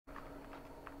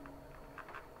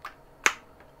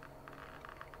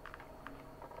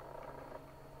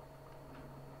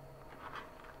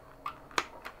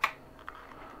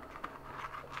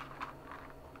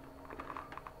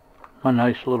My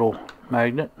nice little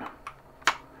magnet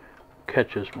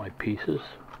catches my pieces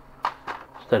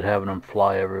instead of having them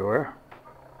fly everywhere.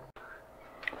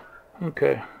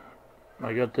 Okay,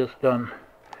 I got this done.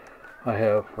 I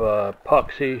have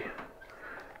epoxy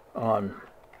on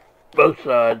both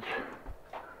sides,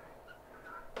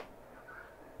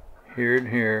 here and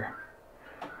here,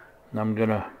 and I'm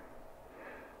gonna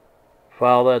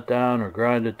file that down or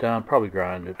grind it down, probably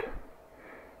grind it,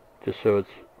 just so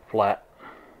it's flat.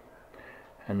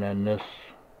 And then this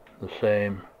the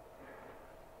same,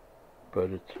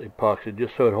 but it's epoxy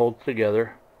just so it holds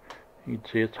together. You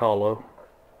can see it's hollow.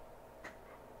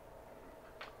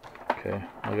 Okay,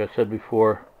 like I said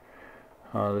before,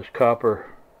 this copper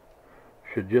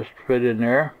should just fit in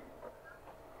there,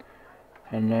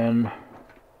 and then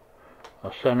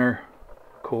a center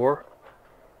core.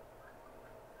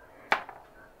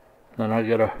 Then I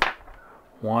gotta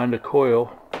wind a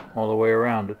coil all the way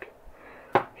around it.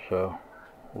 So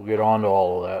we'll get on to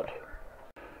all of that.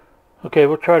 Okay,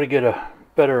 we'll try to get a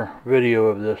better video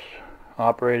of this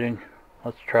operating.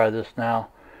 Let's try this now.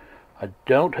 I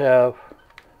don't have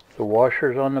the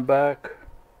washers on the back.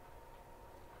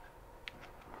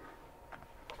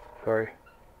 Sorry.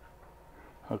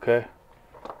 Okay.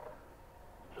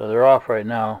 So they're off right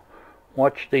now.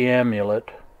 Watch the amulet.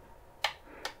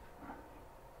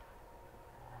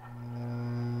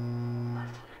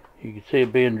 You can see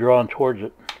it being drawn towards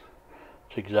it.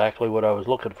 It's exactly what I was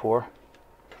looking for.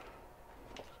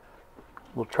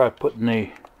 We'll try putting the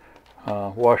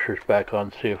washers back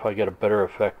on, see if I get a better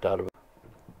effect out of it.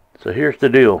 So here's the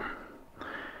deal.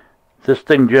 This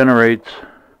thing generates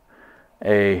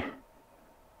a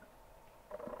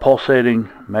pulsating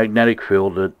magnetic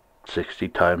field at 60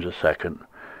 times a second.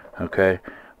 Okay,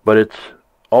 but it's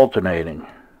alternating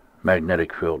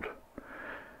magnetic field.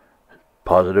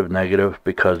 Positive, negative,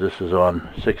 because this is on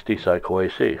 60 cycle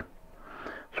AC.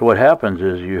 So what happens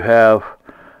is you have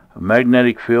a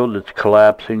magnetic field that's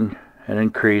collapsing and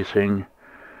increasing,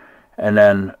 and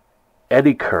then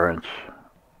eddy currents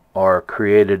are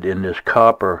created in this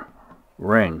copper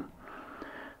ring.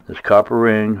 This copper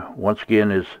ring, once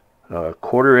again, is a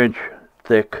 1/4 inch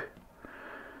thick,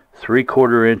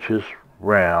 3/4 inches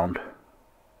round,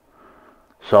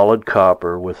 solid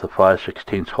copper with a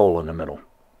 5/16 hole in the middle.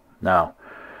 Now,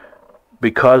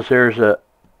 because there's a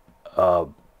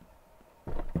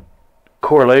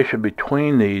correlation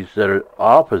between these that are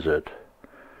opposite,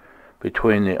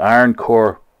 between the iron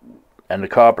core and the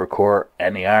copper core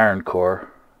and the iron core,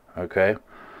 okay,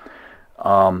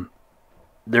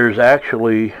 there's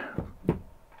actually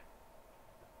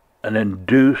an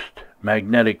induced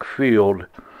magnetic field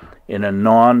in a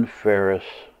non-ferrous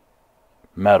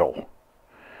metal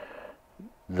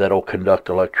that'll conduct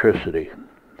electricity.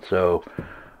 So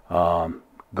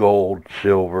gold,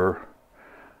 silver,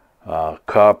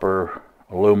 copper,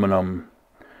 aluminum,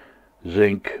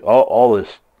 zinc, all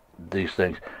these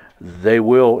things, they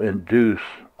will induce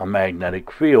a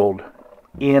magnetic field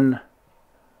in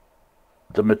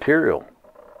the material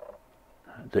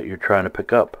that you're trying to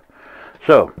pick up.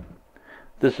 So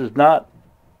this is not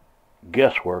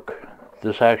guesswork.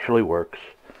 This actually works.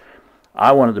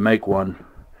 I wanted to make one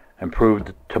and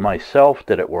prove to myself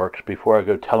that it works before I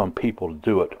go telling people to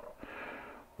do it,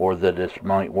 or that this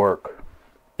might work.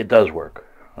 It does work,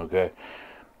 okay?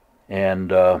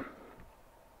 And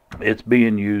it's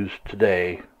being used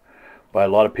today by a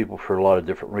lot of people for a lot of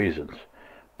different reasons.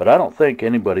 But I don't think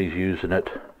anybody's using it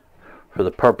for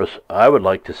the purpose I would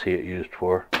like to see it used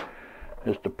for,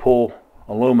 is to pull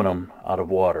aluminum out of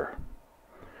water.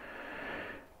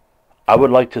 I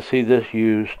would like to see this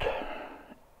used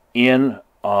in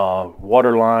a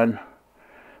water line,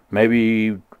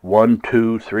 maybe 1,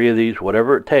 2, 3 of these,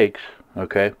 whatever it takes,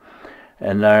 okay?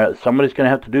 And somebody's going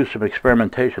to have to do some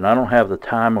experimentation. I don't have the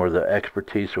time or the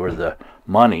expertise or the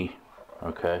money,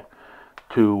 okay,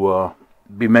 to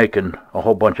be making a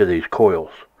whole bunch of these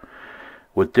coils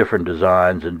with different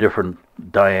designs and different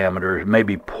diameters,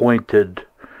 maybe pointed,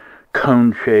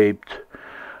 cone-shaped,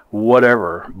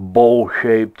 whatever,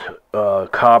 bowl-shaped,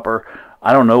 copper.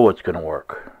 I don't know what's going to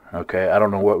work, okay? I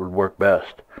don't know what would work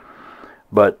best.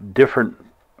 But different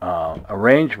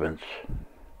arrangements,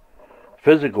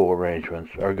 physical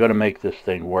arrangements, are going to make this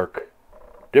thing work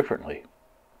differently.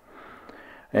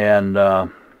 And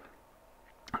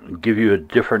give you a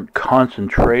different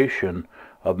concentration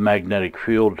of magnetic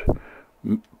field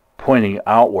pointing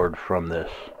outward from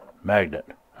this magnet,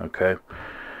 okay?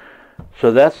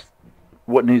 So that's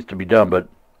what needs to be done, but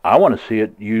I want to see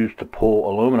it used to pull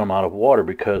aluminum out of water,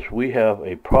 because we have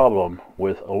a problem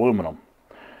with aluminum,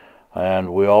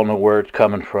 and we all know where it's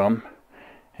coming from.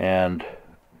 And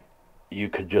you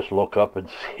could just look up and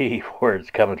see where it's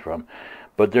coming from.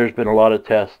 But there's been a lot of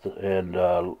tests, and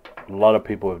a lot of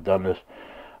people have done this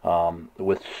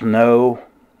with snow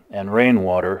and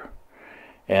rainwater,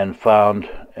 and found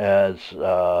as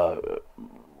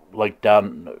like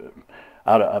down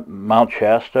out of Mount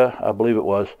Shasta, I believe it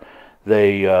was,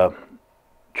 they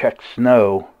checked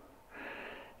snow,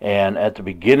 and at the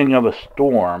beginning of a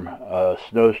storm, a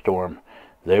snowstorm,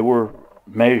 they were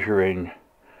measuring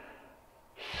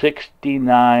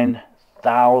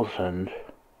 69,000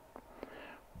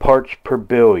 parts per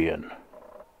billion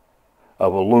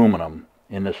of aluminum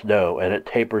in the snow, and it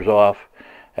tapers off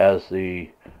as the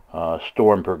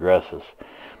storm progresses.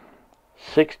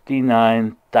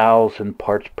 69,000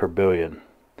 parts per billion.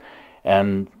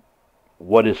 And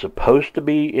what is supposed to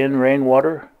be in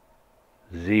rainwater?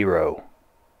 0.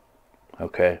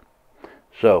 Okay?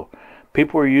 So,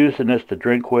 people are using this to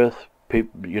drink with.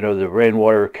 People, you know, the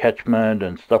rainwater catchment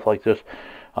and stuff like this.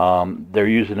 They're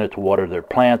using it to water their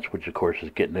plants, which of course is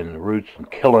getting in the roots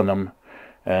and killing them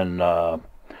and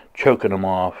choking them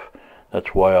off.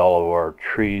 That's why all of our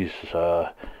trees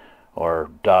are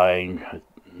dying,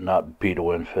 not beetle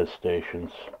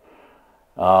infestations.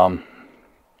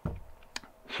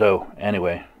 So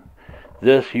anyway,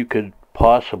 this you could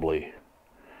possibly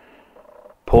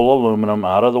pull aluminum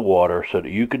out of the water so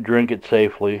that you could drink it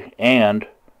safely and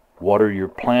water your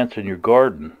plants in your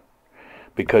garden,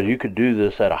 because you could do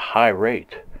this at a high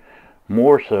rate,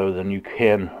 more so than you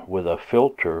can with a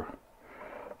filter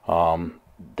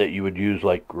that you would use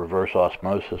like reverse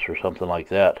osmosis or something like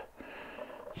that.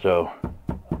 So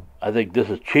I think this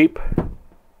is cheap,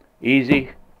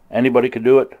 easy, anybody could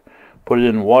do it. Put it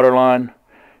in the water line,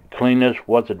 clean this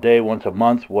once a day, once a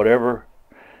month, whatever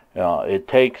it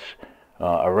takes.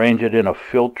 Arrange it in a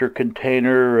filter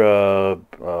container of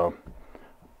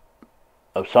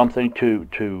something to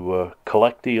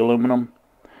collect the aluminum,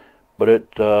 but it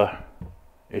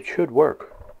should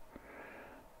work.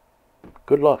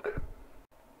 Good luck.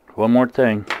 One more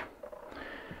thing.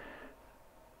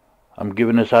 I'm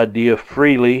giving this idea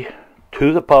freely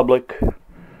to the public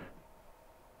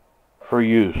for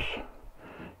use.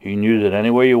 You can use it any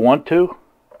way you want to.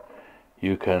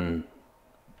 You can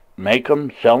make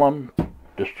them, sell them,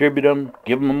 distribute them,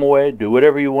 give them away, do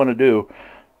whatever you want to do.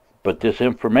 But this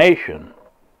information,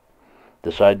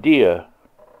 this idea,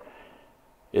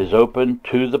 is open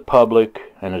to the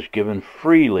public and is given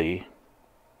freely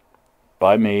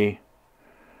by me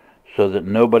so that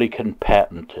nobody can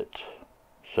patent it.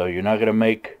 So you're not going to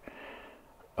make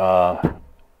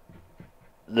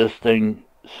this thing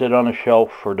sit on a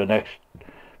shelf for the next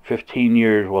 15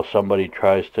 years while somebody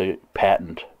tries to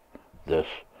patent this.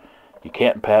 You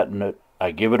can't patent it.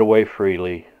 I give it away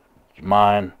freely. It's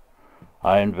mine.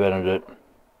 I invented it.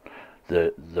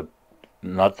 The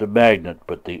not the magnet,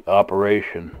 but the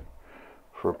operation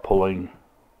for pulling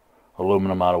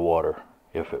aluminum out of water.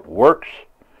 If it works,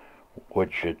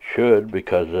 which it should,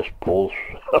 because this pulls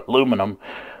aluminum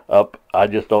up, I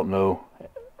just don't know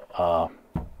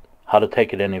how to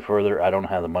take it any further. I don't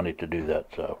have the money to do that.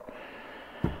 So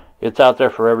it's out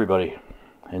there for everybody.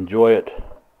 Enjoy it.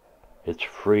 It's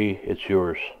free. It's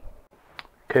yours.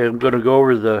 Okay, I'm going to go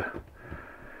over the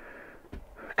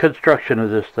construction of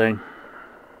this thing.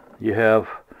 You have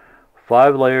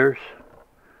 5 layers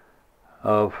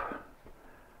of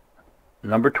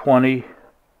number 20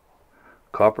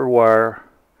 copper wire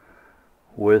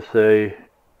with a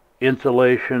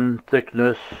insulation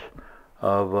thickness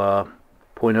of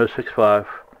 0.065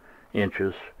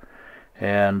 inches,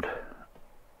 and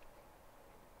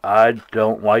I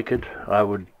don't like it.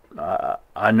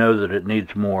 I know that it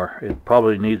needs more. It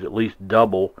probably needs at least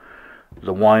double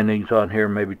the windings on here,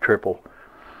 maybe triple.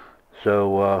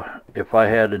 So if I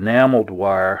had enameled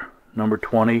wire, number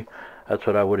 20, that's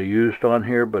what I would have used on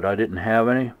here, but I didn't have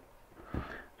any.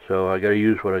 So I got to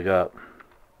use what I got.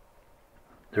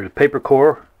 There's a paper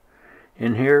core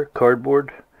in here,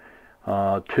 cardboard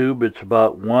tube. It's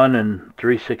about 1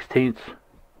 3/16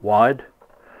 wide,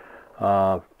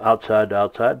 outside to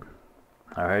outside.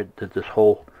 All right, that this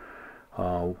whole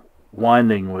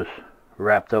winding was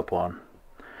wrapped up on.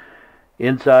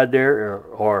 Inside there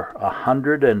are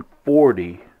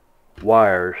 140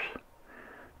 wires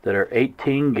that are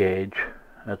 18 gauge.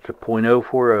 That's a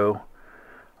 0.040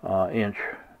 inch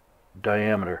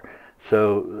diameter.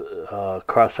 So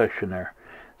cross section there.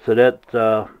 So that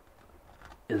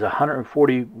is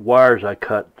 140 wires I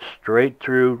cut straight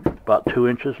through, about 2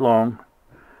 inches long.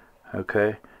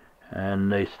 Okay,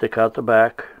 and they stick out the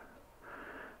back,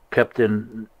 kept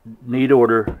in neat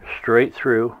order straight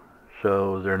through,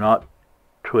 so they're not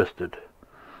twisted.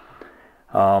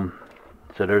 So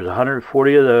there's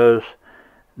 140 of those,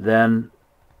 Then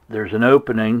there's an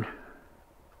opening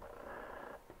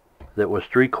that was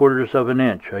 3/4 of an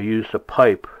inch. I used a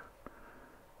pipe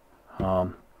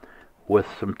with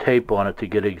some tape on it to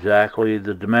get exactly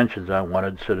the dimensions I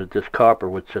wanted so that this copper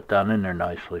would sit down in there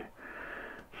nicely.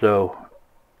 So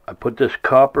I put this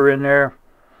copper in there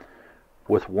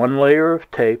with one layer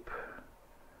of tape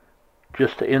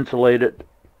just to insulate it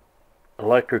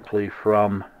electrically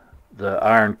from the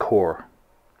iron core.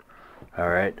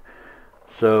 Alright,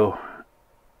 so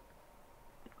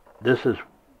this is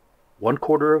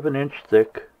 1/4 of an inch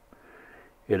thick.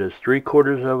 It is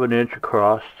 3/4 of an inch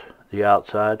across the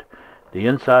outside. The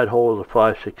inside hole is a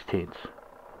 5/16.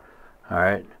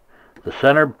 Alright, the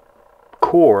center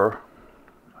core,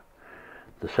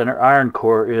 the center iron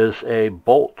core, is a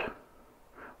bolt,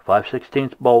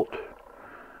 5/16 bolt,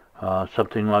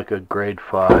 something like a grade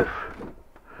 5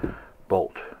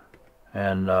 bolt,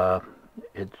 and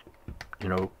it's, you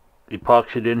know,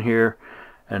 epoxied in here,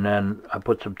 and then I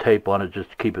put some tape on it just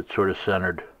to keep it sort of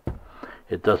centered.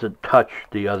 It doesn't touch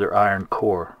the other iron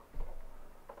core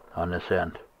on this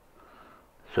end.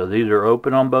 So these are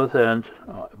open on both ends.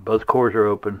 Both cores are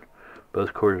open.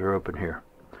 Both cores are open here.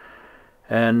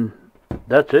 And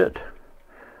that's it.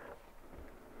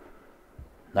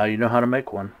 Now you know how to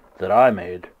make one that I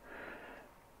made.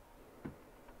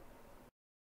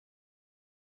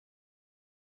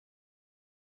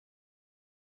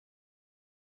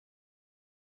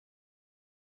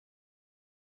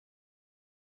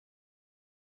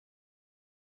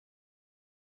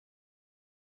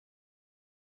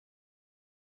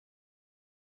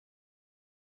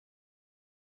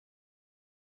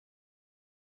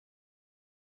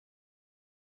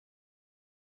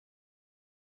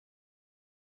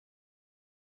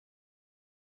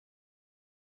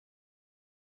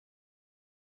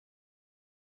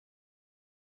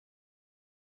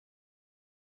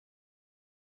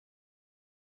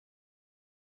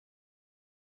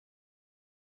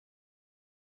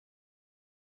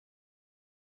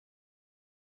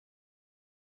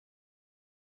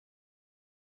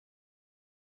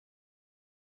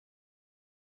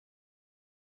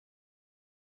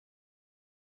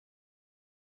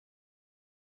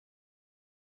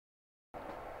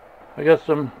 I got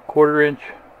some 1/4 inch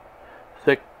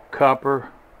thick copper,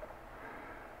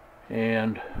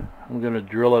 and I'm going to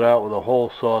drill it out with a hole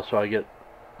saw so I get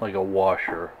like a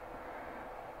washer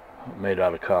made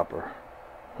out of copper.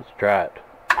 Let's try it.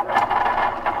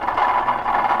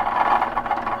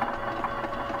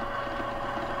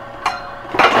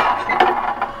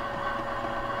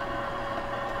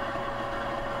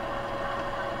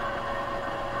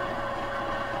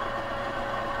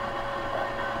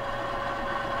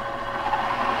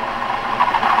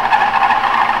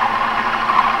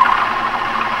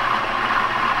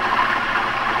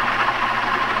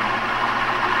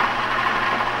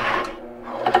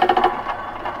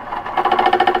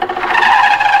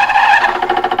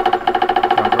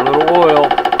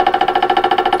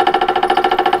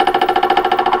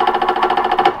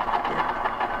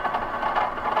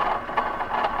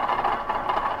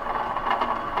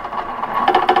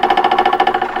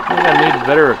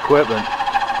 Better equipment.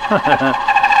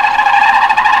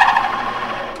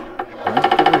 Let's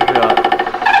give it a shot.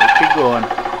 Let's keep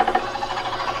going.